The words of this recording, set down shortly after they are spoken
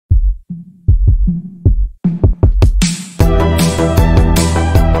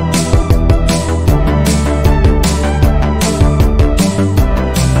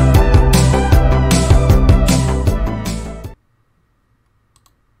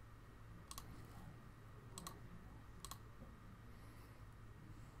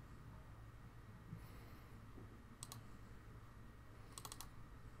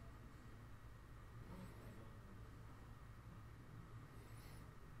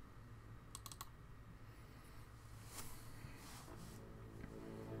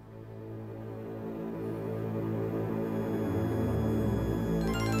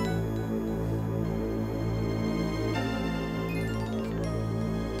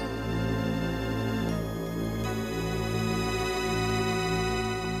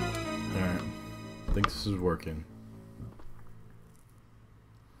think this is working.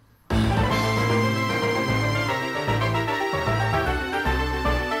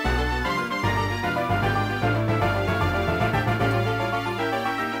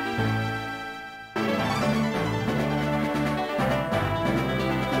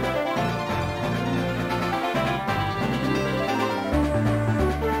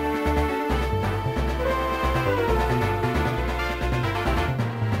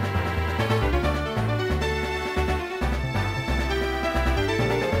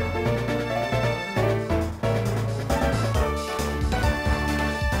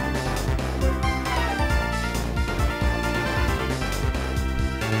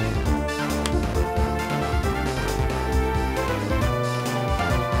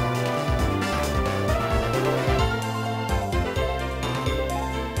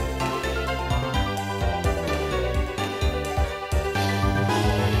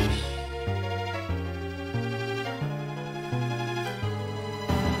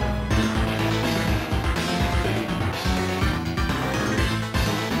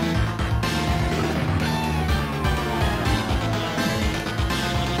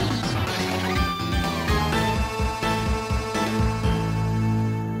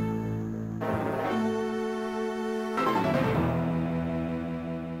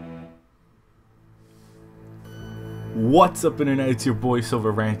 What's up, internet? It's your boy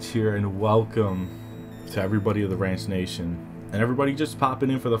Silver Ranch here, and welcome to everybody of the Ranch Nation and everybody just popping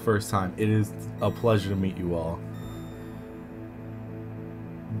in for the first time. It is a pleasure to meet you all.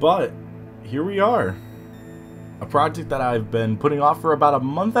 But here we are, a project that I've been putting off for about a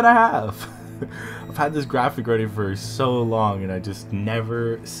month and a half. I've had this graphic ready for so long and I just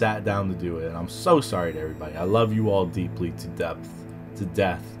never sat down to do it, and I'm so sorry to everybody. I love you all deeply to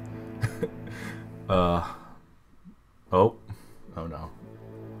death. Oh no.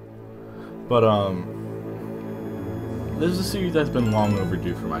 But this is a series that's been long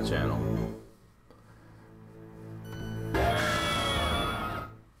overdue for my channel.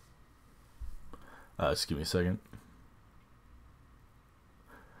 Excuse me a second.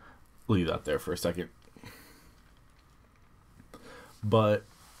 Leave that there for a second. But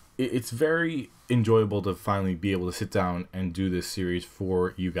it's very enjoyable to finally be able to sit down and do this series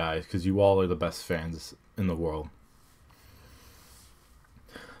for you guys, because you all are the best fans in the world.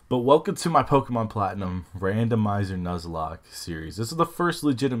 But welcome to my Pokemon Platinum Randomizer Nuzlocke series. This is the first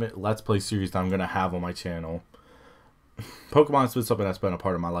legitimate Let's Play series that I'm going to have on my channel. Pokemon's been something that's been a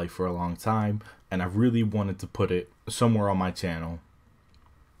part of my life for a long time, and I really wanted to put it somewhere on my channel.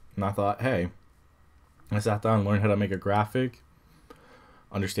 And I thought, hey, I sat down and learned how to make a graphic,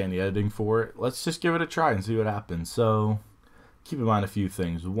 understand the editing for it. Let's just give it a try and see what happens. So keep in mind a few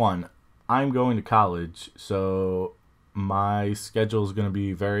things. One, I'm going to college, so my schedule is going to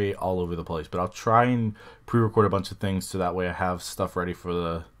be very all over the place, but I'll try and pre-record a bunch of things so that way I have stuff ready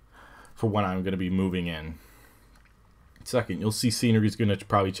for when I'm going to be moving in. Second, you'll see scenery is going to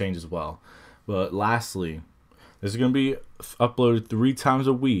probably change as well. But lastly, this is going to be uploaded 3 times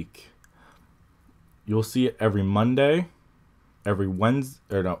a week. You'll see it every Monday, every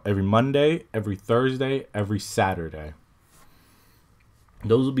Monday, every Thursday, every Saturday.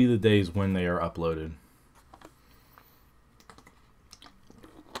 Those will be the days when they are uploaded.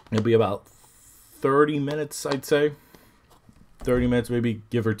 It'll be about 30 minutes, I'd say. 30 minutes, maybe,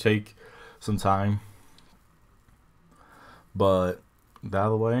 give or take some time. But that out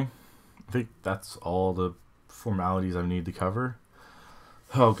of the way, I think that's all the formalities I need to cover.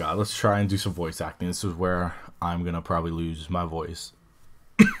 Oh god, let's try and do some voice acting. This is where I'm going to probably lose my voice.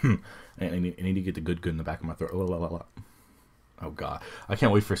 I need to get the good in the back of my throat. Oh god, I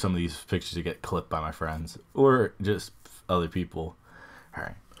can't wait for some of these pictures to get clipped by my friends. Or just other people.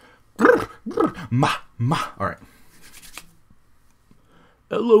 Alright. Alright.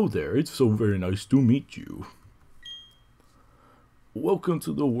 Hello there, it's so very nice to meet you. Welcome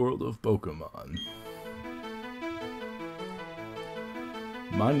to the world of Pokemon.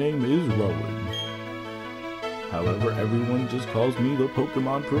 My name is Rowan. However, everyone just calls me the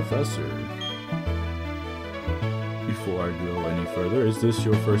Pokemon Professor. Before I go any further, is this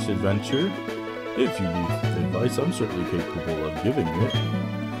your first adventure? If you need advice, I'm certainly capable of giving it.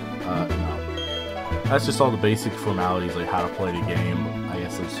 No. That's just all the basic formalities, like how to play the game. I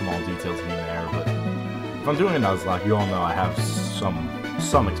guess some small details here and there, but if I'm doing a Nuzlocke, you all know I have some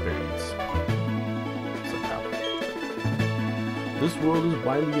experience. Somehow. This world is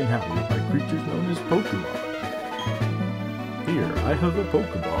widely inhabited by creatures known as Pokemon. Here, I have a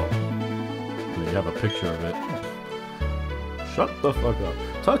Pokeball. And you have a picture of it. Shut the fuck up.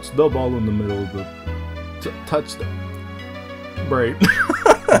 Touch the ball in the middle of the... touch the... Right.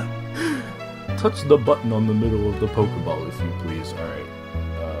 Touch the button on the middle of the Pokeball if you please. Alright.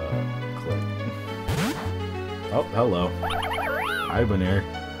 Click. Oh, hello. Hi, Bonaire.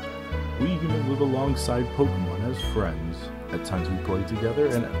 We humans live alongside Pokemon as friends. At times we play together,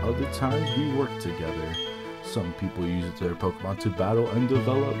 and at other times we work together. Some people use their Pokemon to battle and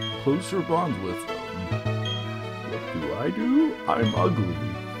develop closer bonds with them. What do? I'm ugly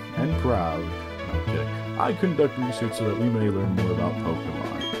and proud. No, I'm kidding. I conduct research so that we may learn more about Pokemon.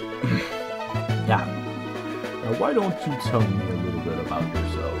 Yeah. Now, why don't you tell me a little bit about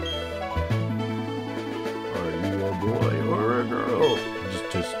yourself? Are you a boy or a girl?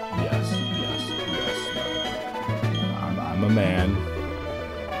 Just yes. No. I'm a man.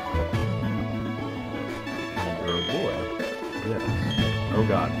 And you're a boy. Yes. Oh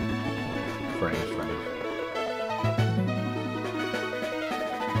God. Frames.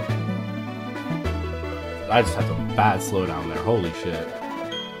 I just had some bad slowdown there. Holy shit.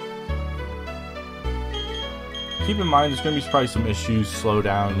 Keep in mind, there's going to be probably some issues,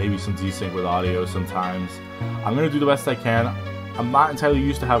 slowdown, maybe some desync with audio sometimes. I'm going to do the best I can. I'm not entirely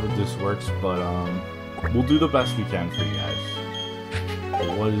used to how this works, but we'll do the best we can for you guys.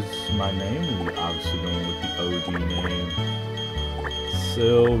 What is my name? We're obviously going with the OG name.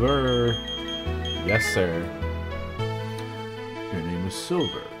 Silver. Yes, sir. Your name is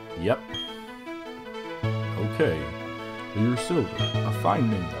Silver. Yep. Okay, you're Silver. A fine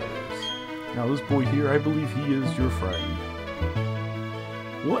name, that is. Now, this boy here, I believe he is your friend.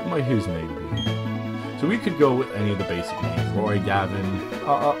 What might his name be? So we could go with any of the basic names. Roy, Gavin,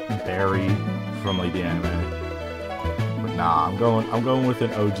 Barry from like the anime. But nah, I'm going with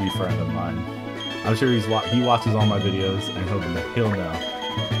an OG friend of mine. I'm sure he watches all my videos and he'll know.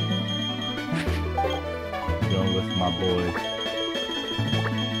 I'm going with my boy.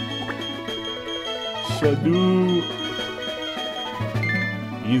 Shadoo.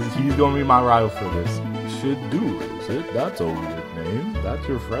 He's gonna be my rival for this. Shadoo, is it? That's a weird name. That's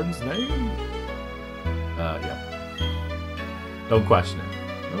your friend's name? Yeah. Don't question it.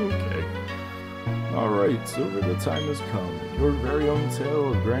 Okay. Alright, Silver, the time has come. Your very own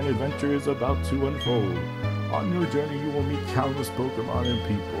tale of grand adventure is about to unfold. On your journey, you will meet countless Pokemon and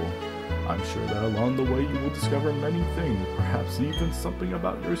people. I'm sure that along the way, you will discover many things, perhaps even something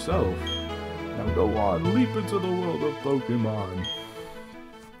about yourself. Now go on, leap into the world of Pokemon.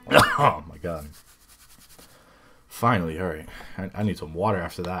 Oh my god. Finally, alright. I need some water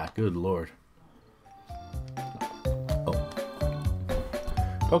after that. Good lord. Oh.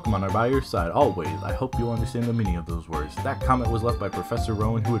 Pokemon are by your side, always. I hope you'll understand the meaning of those words. That comment was left by Professor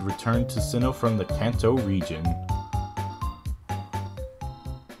Rowan, who had returned to Sinnoh from the Kanto region.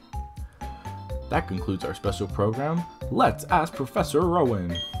 That concludes our special program. Let's Ask Professor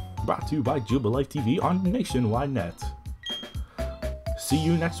Rowan. Brought to you by Jubilife TV on Nationwide Net. See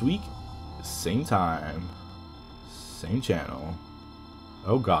you next week, same time, same channel.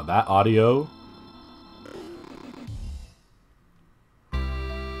 Oh god, that audio.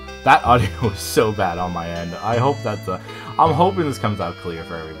 That audio was so bad on my end. I hope that's I'm hoping this comes out clear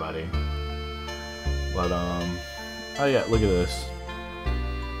for everybody. But oh yeah, look at this.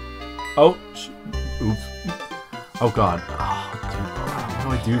 Oh, oops. Oh god. Oh, dude. What do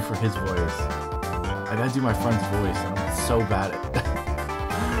I do for his voice? I gotta do my friend's voice, and I'm so bad at it.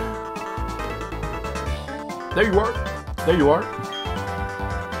 There you are! There you are!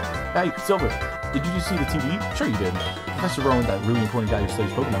 Hey, Silver, did you just see the TV? Sure you did. Professor Rowan, that really important guy who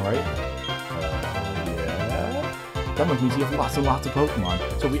studies Pokemon, right? Yeah? That must mean you have lots and lots of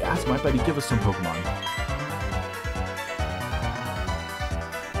Pokemon. So we asked him, I bet he'd give us some Pokemon.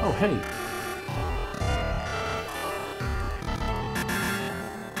 Oh, hey.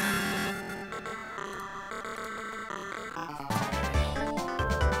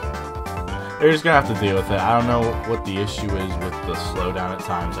 They're just gonna have to deal with it. I don't know what the issue is with the slowdown at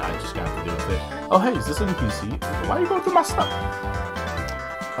times. I just gonna have to deal with it. Oh hey, is this a new PC? Why are you going through my stuff?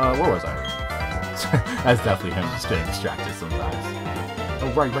 Where was I? That's definitely him just getting distracted sometimes.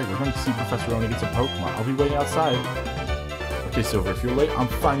 Oh right, we're going to see Professor Rowan get some Pokemon. I'll be waiting outside. Okay, Silver, if you're late, I'm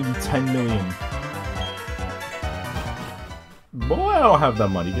fining you 10 million. Boy, I don't have that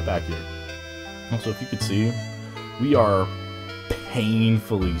money. Get back here. Also, if you could see, we are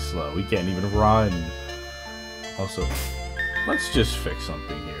painfully slow. We can't even run. Also, let's just fix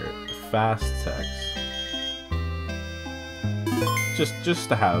something here. Fast text. Just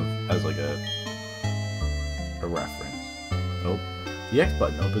to have as like a reference. Oh, the X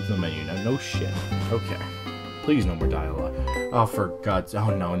button opens the menu. No shit. Okay. Please no more dialogue. Oh, for God's...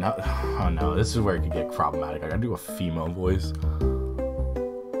 Oh no. This is where it could get problematic. I gotta do a female voice.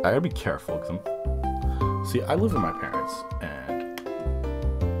 I gotta be careful, because See, I live with my parents, and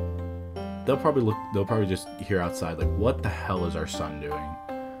they'll probably just hear outside like, what the hell is our son doing?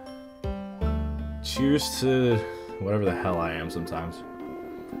 Cheers to whatever the hell I am sometimes.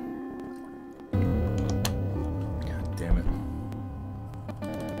 God damn it.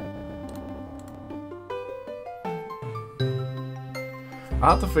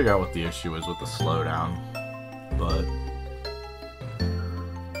 I'll have to figure out what the issue is with the slowdown, but...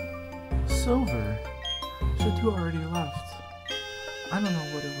 Silver, said you already left. I don't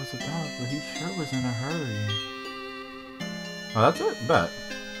know what it was about, but he sure was in a hurry. Oh, that's it? Bet.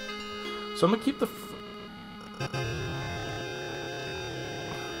 So I'm gonna keep the...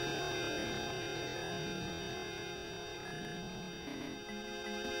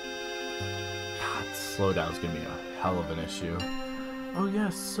 God, slowdown's gonna be a hell of an issue. Oh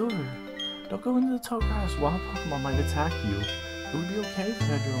yes, Silver. Don't go into the tall grass. Wild Pokemon might attack you. It would be okay if you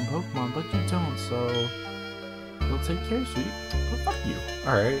had your own Pokemon, but you don't, so... You'll take care, sweetie. Oh, fuck you.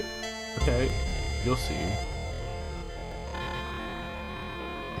 Alright. Okay. You'll see.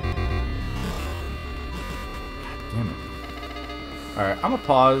 God damn it. Alright, I'm gonna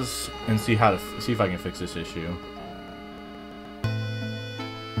pause and see if I can fix this issue.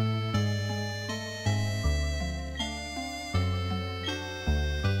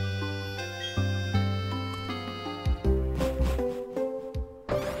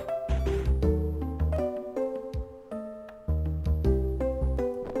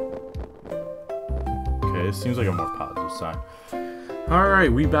 It seems like a more positive sign.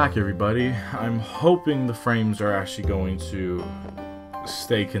 Alright, we back, everybody. I'm hoping the frames are actually going to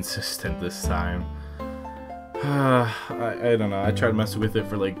stay consistent this time. I don't know. I tried messing with it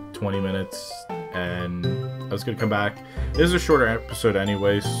for like 20 minutes, and I was going to come back. This is a shorter episode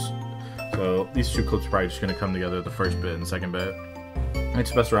anyways, so these two clips are probably just going to come together, the first bit and the second bit. I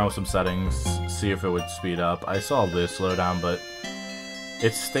just messed around with some settings, see if it would speed up. I saw this slow down, but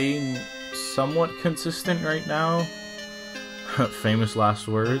it's staying somewhat consistent right now. Famous last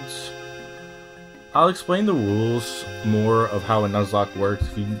words. I'll explain the rules more of how a Nuzlocke works.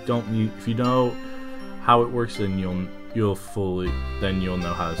 If you know how it works, then you'll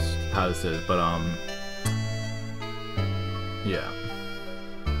know how this is. But yeah.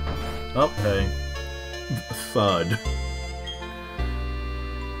 Okay. Thud.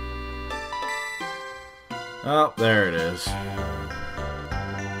 Oh, there it is.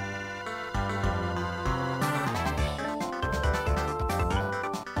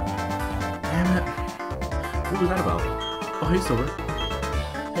 What was that about? Oh, hey, Silver.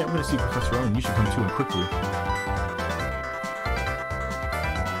 Hey, I'm gonna see Professor Owen. You should come too, and quickly.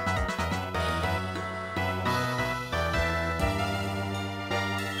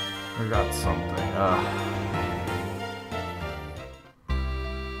 I got something.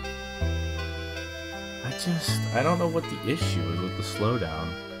 I don't know what the issue is with the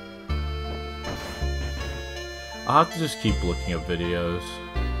slowdown. I'll have to just keep looking at videos.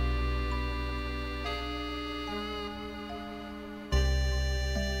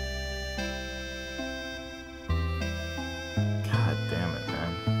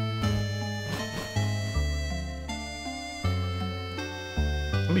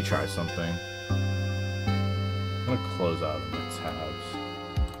 Let me try something. I'm gonna close out of my tabs.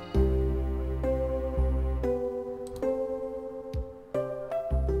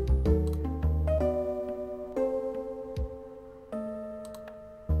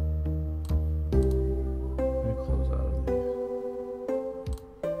 Let me close out of these.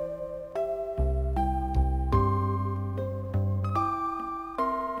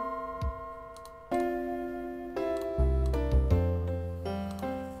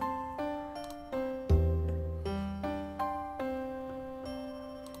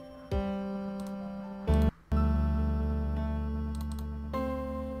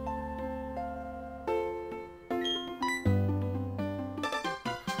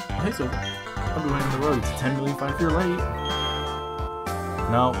 Hey, Silver. I'll be waiting on the road. It's 10,000,005 you're late.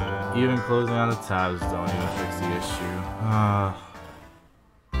 No, even closing out the tabs don't even fix the issue. I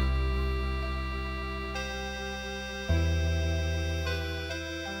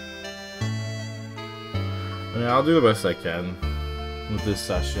mean, I'll do the best I can with this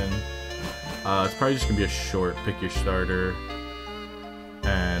session. It's probably just gonna be a short pick your starter,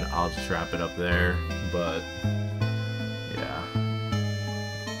 and I'll just wrap it up there. But yeah.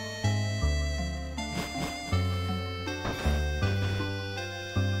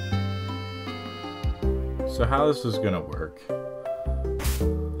 So how this is gonna work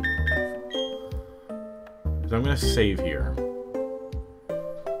is I'm gonna save here.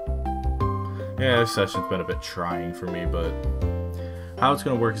 Yeah, this session's been a bit trying for me, but how it's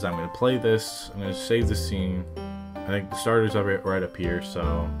gonna work is I'm gonna play this, I'm gonna save the scene. I think the starter's right up here,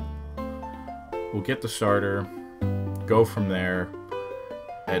 so We'll get the starter, go from there,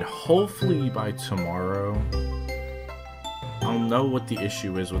 and hopefully by tomorrow, I'll know what the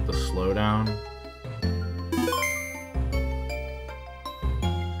issue is with the slowdown.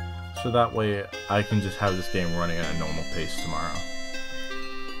 So that way, I can just have this game running at a normal pace tomorrow.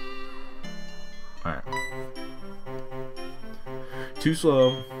 Alright. Too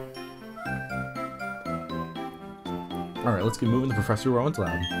slow. Alright, let's get moving to Professor Rowan's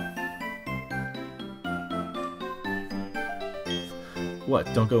lab.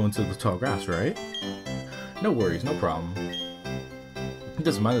 What? Don't go into the tall grass, right? No worries, no problem. It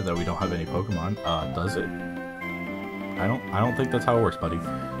doesn't matter that we don't have any Pokemon, does it? I don't think that's how it works, buddy.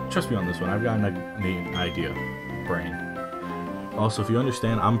 Trust me on this one, I've got an idea. Brain. Also, if you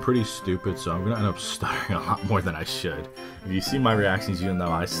understand, I'm pretty stupid, so I'm gonna end up stuttering a lot more than I should. If you see my reactions, you know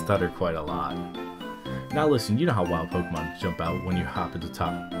I stutter quite a lot. Now listen, you know how wild Pokemon jump out when you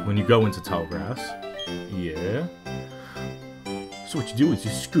go into tall grass? Yeah? So what you do is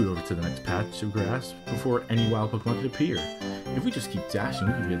you scoot over to the next patch of grass before any wild Pokemon can appear. If we just keep dashing,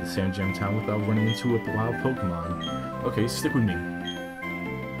 we can get to Sand Jam Town without running into a wild Pokemon. Okay, stick with me.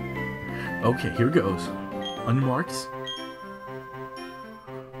 Okay, here goes. On your marks.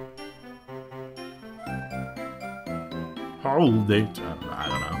 Hold it. I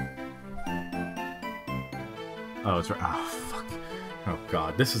don't know. Oh, it's right. Oh, fuck. Oh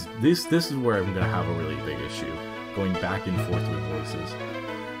god, this is where I'm gonna have a really big issue. Going back and forth with voices.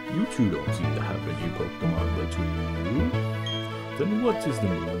 You two don't seem to have any Pokemon between you. Then what is the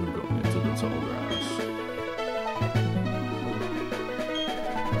meaning of going into the tall grass?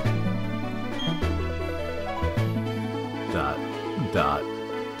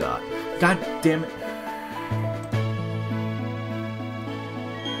 Dot. God damn it.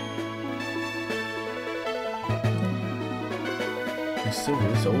 You're still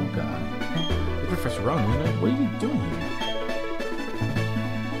this old guy. Hey, Professor Rowan, what are you doing here?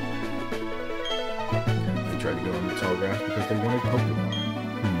 They tried to go in the tall grass because they wanted Pokemon.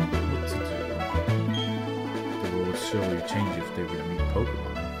 What to do? The world would surely change if they were to meet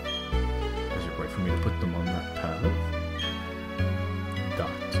Pokemon. Is it right for me to put them on that path? Dot.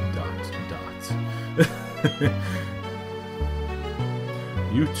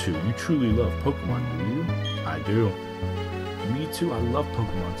 You two, you truly love Pokemon, do you? I do. Me too, I love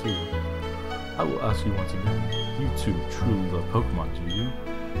Pokemon too. I will ask you once again. You two truly love Pokemon, do you?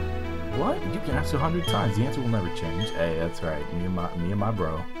 What? You can ask 100 times. The answer will never change. Hey, that's right. Me and my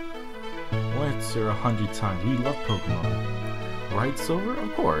bro. We'll answer 100 times. We love Pokemon. Right, Silver?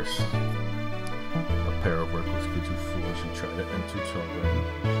 Of course. A pair of worthless kids who foolishly try to enter children.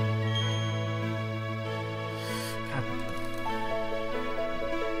 God.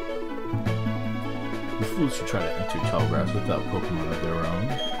 The fools who try to enter tall grass without Pokemon of their own.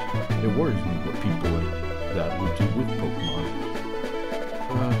 It worries me what people like that would do with Pokemon.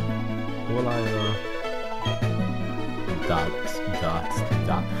 Well,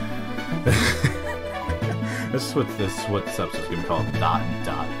 dot. This is what this episode's gonna be called. Dot.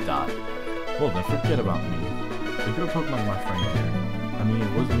 Well, then forget about me. Think of Pokemon, my friend here. I mean,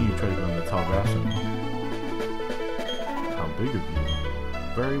 it wasn't me who tried to go in the tall grass. How big of you?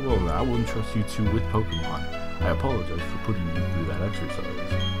 Very well, then I wouldn't trust you two with Pokemon. I apologize for putting you through that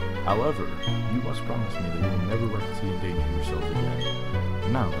exercise. However, you must promise me that you will never recklessly endanger yourself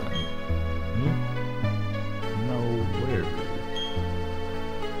again. Now then. No, where?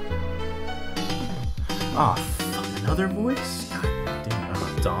 Ah, fuck, another voice? God damn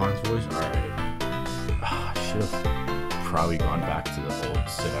it, Dawn's voice? Alright. I should have probably gone back to the old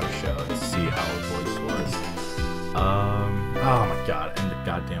sit-out show to see how her voice was. Oh my god, and the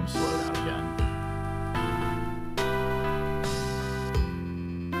goddamn slowdown again.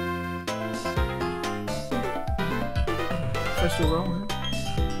 Professor Rowan,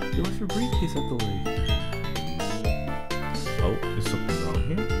 you left your briefcase at the lake. Oh, is something wrong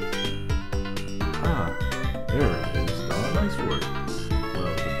here? Ah, there it is. Oh, nice work. What I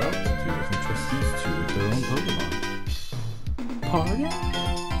was about to do was entrust these two with their own Pokemon. Pardon?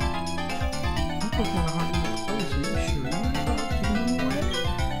 I'm Pokemon are hard to place. Are you sure you're not about giving them away?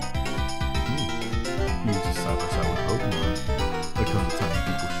 You use a side-by-side with Pokemon. There comes a time when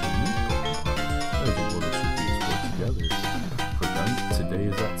people should meet Pokemon. There's a world that should be explored together. For them, today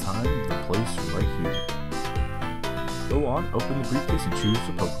is that time, the place right here. Go on, open the briefcase and choose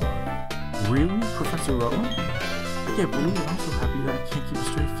a Pokemon. Really, Professor Rowan? I can't believe it. I'm so happy that I can't keep a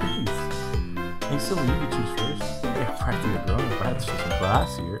straight face. Hey, Silly, you can choose first. Yeah, I'm practically a grown-up. I had to show some class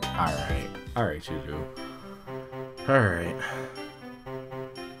here. Alright, Shuju. Alright.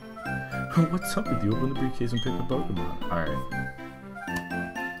 What's up with you? Open the briefcase and pick a Pokemon. Alright.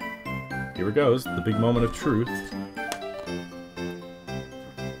 Here it goes, the big moment of truth.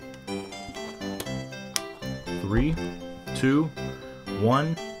 Three, 2,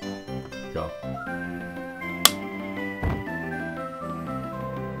 1, go.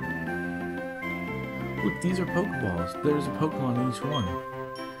 Look, these are Pokeballs. There's a Pokemon in each one.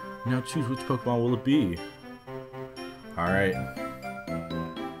 Now choose which Pokemon will it be. Alright.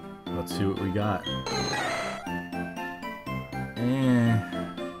 Let's see what we got.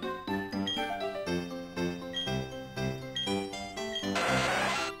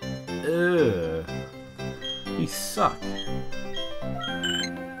 Ugh. He suck.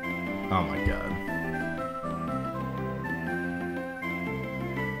 Oh my god.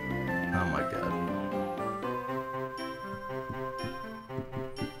 Oh my god.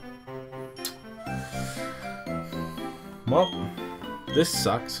 Well, this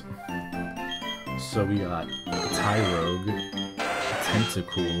sucks. So we got Tyrogue,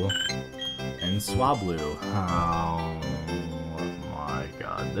 Tentacool, and Swablu. Oh my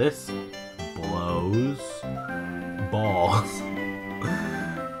god, this blows balls.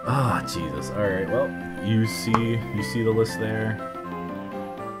 Ah, oh, Jesus. Alright, well, you see the list there.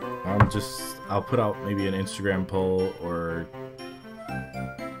 I'll put out maybe an Instagram poll, or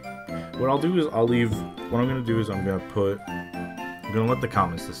what I'll do is I'm gonna let the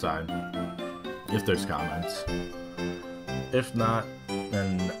comments decide if there's comments. If not,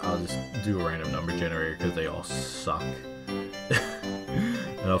 then I'll just do a random number generator because they all suck.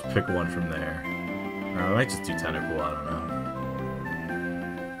 And I'll pick one from there. Or I might just do Tentacool, I don't know.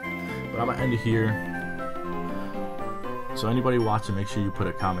 But I'm gonna end it here. So anybody watching, make sure you put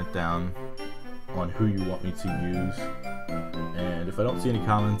a comment down on who you want me to use. And if I don't see any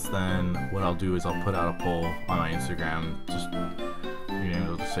comments, then what I'll do is I'll put out a poll on my Instagram. Just, you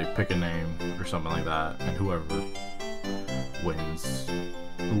know, just say pick a name or something like that, and whoever wins,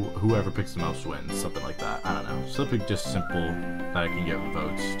 whoever picks the most wins, something like that. I don't know, something just simple that I can get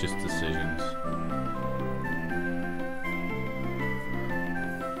votes, just decisions.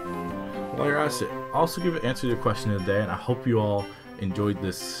 Well, that's it. I'll also give an answer to the question of the day, and I hope you all enjoyed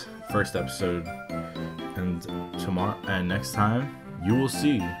this first episode. And tomorrow and next time, you will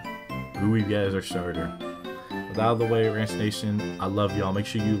see who we get as our starter. With out of the way, Ranch Nation, I love y'all. Make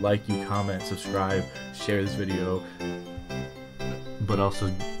sure you like, you comment, subscribe, share this video. But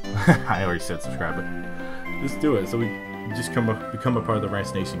also, I already said subscribe, but just do it. So we just become a part of the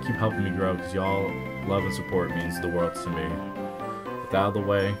Ranch Nation. Keep helping me grow, because y'all love and support means the world to me. With out of the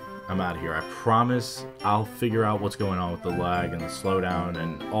way, I'm out of here. I promise I'll figure out what's going on with the lag and the slowdown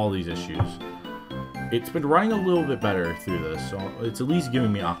and all these issues. It's been running a little bit better through this, so it's at least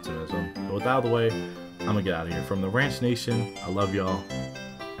giving me optimism. But with out of the way, I'm gonna get out of here. From the Ranch Nation, I love y'all,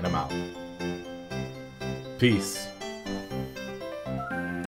 and I'm out. Peace.